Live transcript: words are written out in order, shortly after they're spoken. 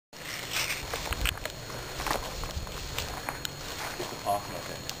possum, I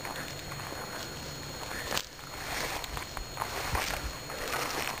think.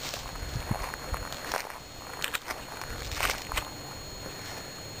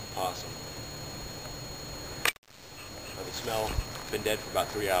 Possum. By the smell, been dead for about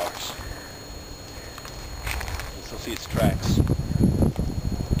 3 hours. You can still see its tracks. Right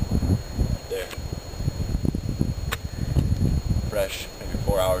there. Fresh, maybe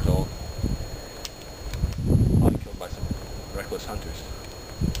 4 hours old. Probably killed by some reckless hunters.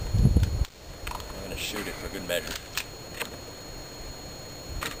 I'm gonna shoot it for good measure.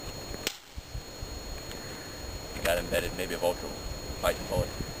 Got embedded, maybe a vulture will bite and pull it.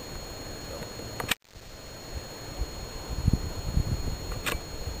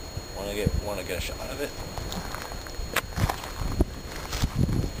 Want to get a shot of it.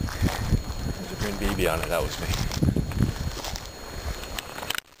 There's a green BB on it. That was me.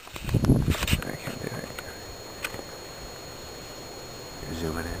 I can't do that. You're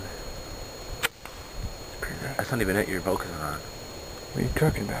zooming in. That's not even it you're focusing on. What are you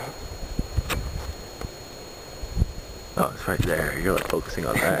talking about? Oh, it's right there. You're like focusing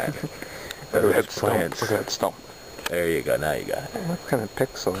on that. Look at that stump. Look at that stump. There you go. Now you got it. Oh, that's kind of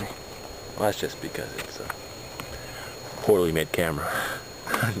pixely. Well, that's just because it's a poorly made camera.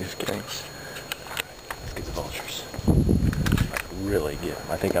 I'm just kidding. Let's get the vultures. Really get them.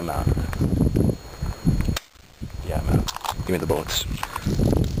 I think I'm out. Yeah, I'm out. Give me the bullets.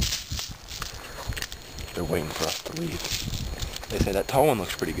 They're waiting for us to leave. They say that tall one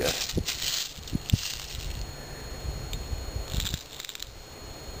looks pretty good.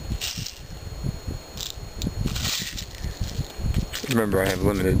 Remember, I have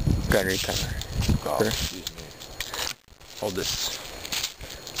limited battery power. Oh, excuse me. Hold this.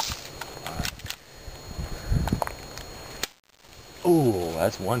 Alright. Ooh,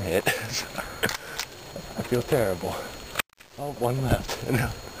 that's one hit. I feel terrible. Oh, one left.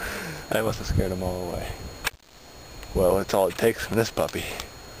 I must have scared them all away. Well, that's all it takes from this puppy.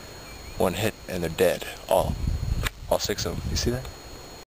 One hit and they're dead. All 6 of them. You see that?